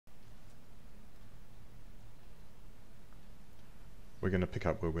We're going to pick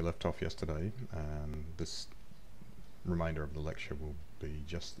up where we left off yesterday, and this remainder of the lecture will be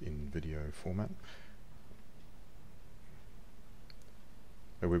just in video format.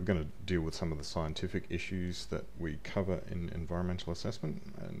 We're going to deal with some of the scientific issues that we cover in environmental assessment,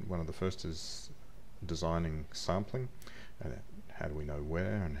 and one of the first is designing sampling. How do we know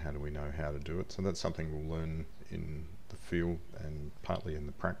where, and how do we know how to do it? So that's something we'll learn in the field and partly in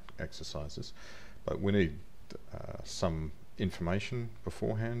the practice exercises, but we need some information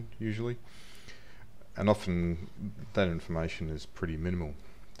beforehand usually, and often that information is pretty minimal,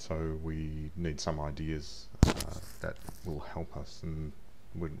 so we need some ideas that will help us, and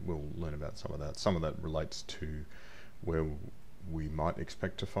we'll learn about some of that. Some of that relates to where we might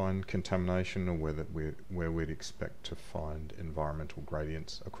expect to find contamination, or where we'd expect to find environmental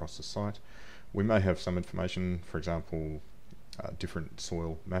gradients across the site. We may have some information, for example, different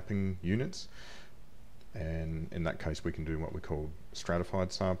soil mapping units, and in that case we can do what we call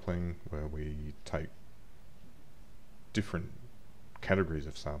stratified sampling, where we take different categories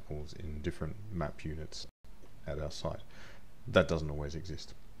of samples in different map units at our site. That doesn't always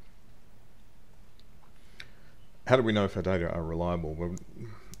exist. How do we know if our data are reliable? Well,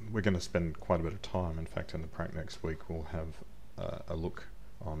 we're going to spend quite a bit of time. In fact, in the prac next week we'll have a look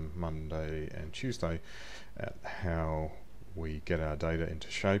on Monday and Tuesday at how we get our data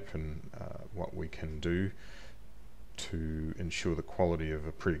into shape, and what we can do to ensure the quality of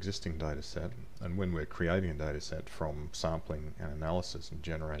a pre-existing data set. And when we're creating a data set from sampling and analysis and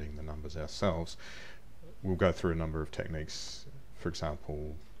generating the numbers ourselves, we'll go through a number of techniques. For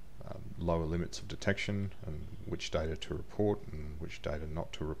example, lower limits of detection, and which data to report and which data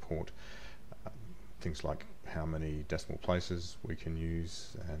not to report. Things like how many decimal places we can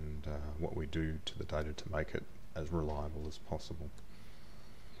use, and what we do to the data to make it as reliable as possible.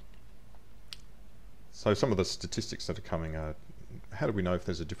 So some of the statistics that are coming are, how do we know if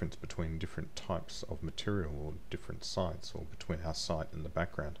there's a difference between different types of material or different sites, or between our site and the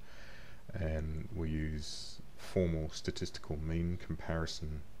background? And we use formal statistical mean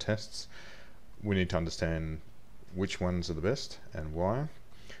comparison tests. We need to understand which ones are the best and why,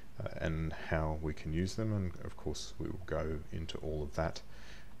 and how we can use them, and of course we will go into all of that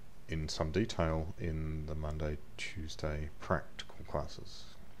in some detail in the Monday, Tuesday practical classes.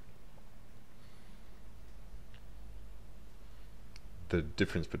 The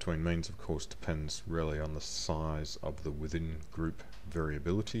difference between means, of course, depends really on the size of the within group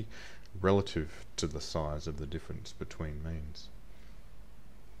variability relative to the size of the difference between means.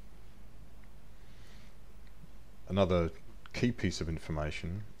 Another key piece of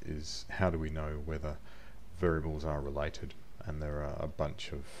information is, how do we know whether variables are related? And there are a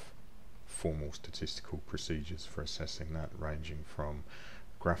bunch of formal statistical procedures for assessing that, ranging from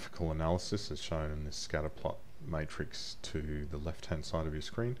graphical analysis, as shown in this scatter plot matrix to the left hand side of your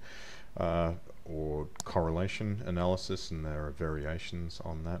screen, or correlation analysis, and there are variations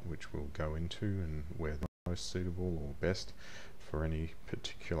on that which we'll go into, and where the most suitable or best for any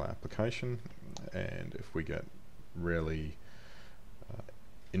particular application. And if we get really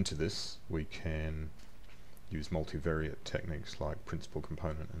into this, we can use multivariate techniques like principal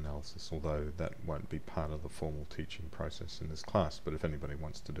component analysis, although that won't be part of the formal teaching process in this class, but if anybody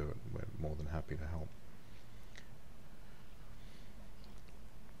wants to do it, we're more than happy to help.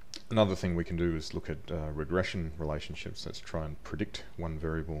 Another thing we can do is look at regression relationships. Let's try and predict one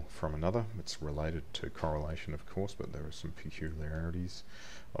variable from another. It's related to correlation, of course, but there are some peculiarities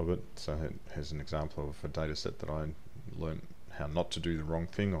of it. So here's an example of a data set that I learned how not to do the wrong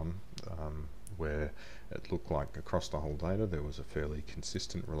thing on, where it looked like across the whole data there was a fairly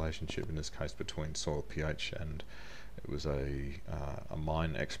consistent relationship, in this case between soil pH, and it was a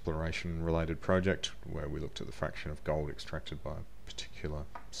mine exploration related project where we looked at the fraction of gold extracted by a particular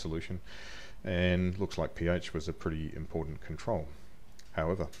solution, and looks like pH was a pretty important control.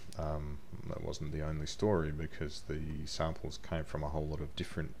 However, that wasn't the only story, because the samples came from a whole lot of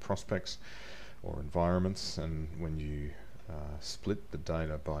different prospects or environments, and when you split the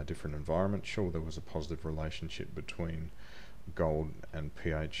data by different environments, sure, there was a positive relationship between gold and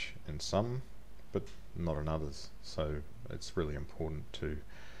pH in some, but not in others. So it's really important to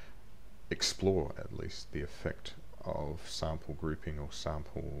explore at least the effect of sample grouping or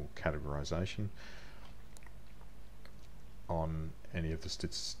sample categorization on any of the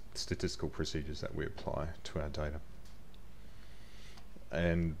statistical procedures that we apply to our data.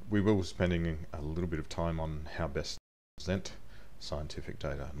 And we will be spending a little bit of time on how best to present scientific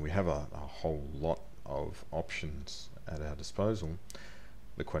data, and we have a whole lot of options at our disposal.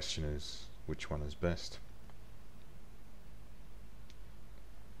 The question is, which one is best?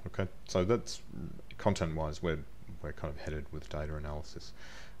 Okay, so that's content-wise, we're we're kind of headed with data analysis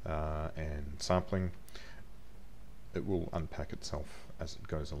and sampling. It will unpack itself as it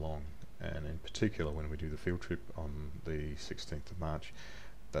goes along, and in particular when we do the field trip on the 16th of March,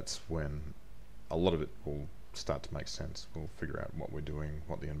 that's when a lot of it will start to make sense. We'll figure out what we're doing,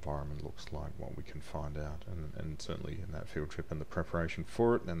 what the environment looks like, what we can find out, and certainly in that field trip and the preparation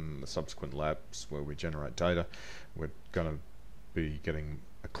for it and the subsequent labs where we generate data, we're going to be getting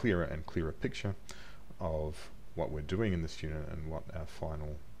a clearer and clearer picture of what we're doing in this unit and what our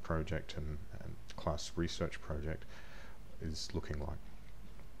final project and class research project is looking like.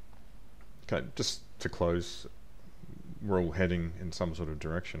 Okay, just to close, we're all heading in some sort of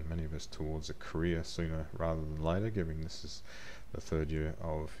direction, many of us towards a career sooner rather than later, given this is the third year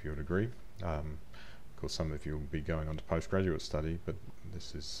of your degree. Of course, some of you will be going on to postgraduate study, but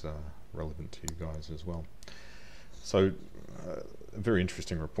this is relevant to you guys as well. So, a very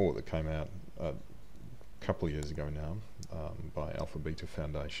interesting report that came out a couple of years ago now by Alpha Beta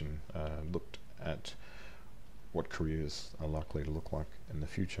Foundation looked at what careers are likely to look like in the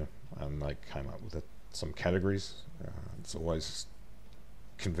future, and they came up with some categories. It's always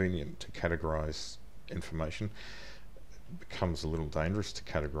convenient to categorize information. It becomes a little dangerous to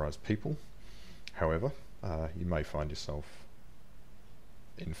categorize people. However, you may find yourself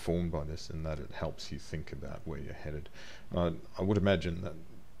informed by this in that it helps you think about where you're headed. I would imagine that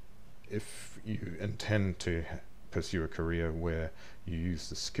if you intend to pursue a career where you use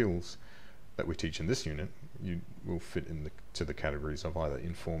the skills that we teach in this unit, you will fit into the categories of either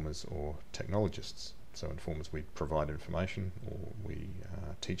informers or technologists. So informers, we provide information, or we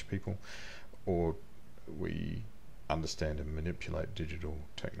teach people, or we understand and manipulate digital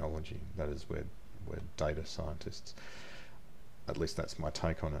technology. That is where we're data scientists. At least that's my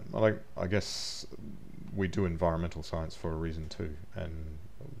take on it. I guess we do environmental science for a reason too, and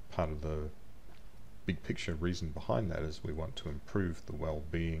part of the big picture reason behind that is we want to improve the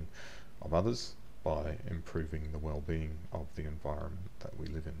well-being of others by improving the well-being of the environment that we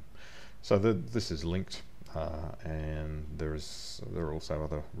live in. So this is linked, and there are also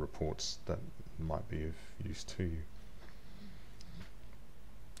other reports that might be of use to you.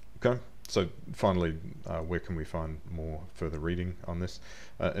 Okay, so finally, where can we find more further reading on this?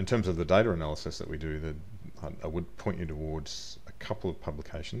 In terms of the data analysis that we do, I would point you towards a couple of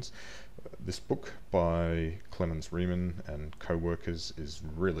publications. This book by Clemens Riemann and co-workers is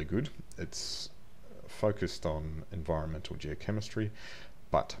really good. It's focused on environmental geochemistry,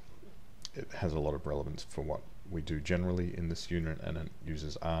 but it has a lot of relevance for what we do generally in this unit, and it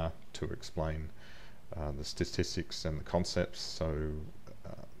uses R to explain the statistics and the concepts. So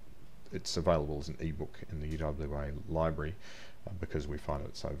it's available as an ebook in the UWA library because we find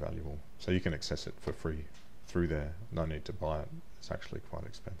it so valuable. So you can access it for free through there, no need to buy it. It's actually quite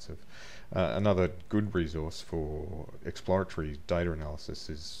expensive. Another good resource for exploratory data analysis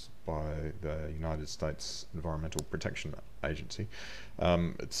is by the United States Environmental Protection Agency.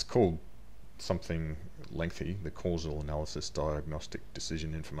 It's called something lengthy, the Causal Analysis Diagnostic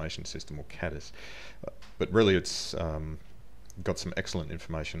Decision Information System, or CADIS. But really it's got some excellent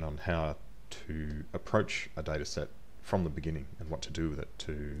information on how to approach a data set from the beginning and what to do with it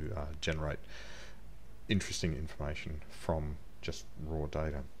to generate interesting information from just raw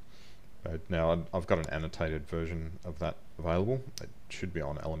data. Now I've got an annotated version of that available. It should be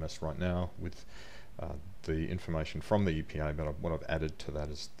on LMS right now with the information from the EPA, but what I've added to that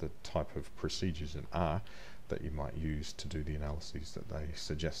is the type of procedures in R that you might use to do the analyses that they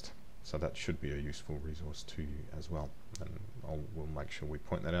suggest. So that should be a useful resource to you as well, and we'll make sure we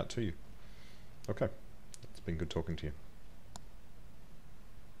point that out to you. Okay, it's been good talking to you.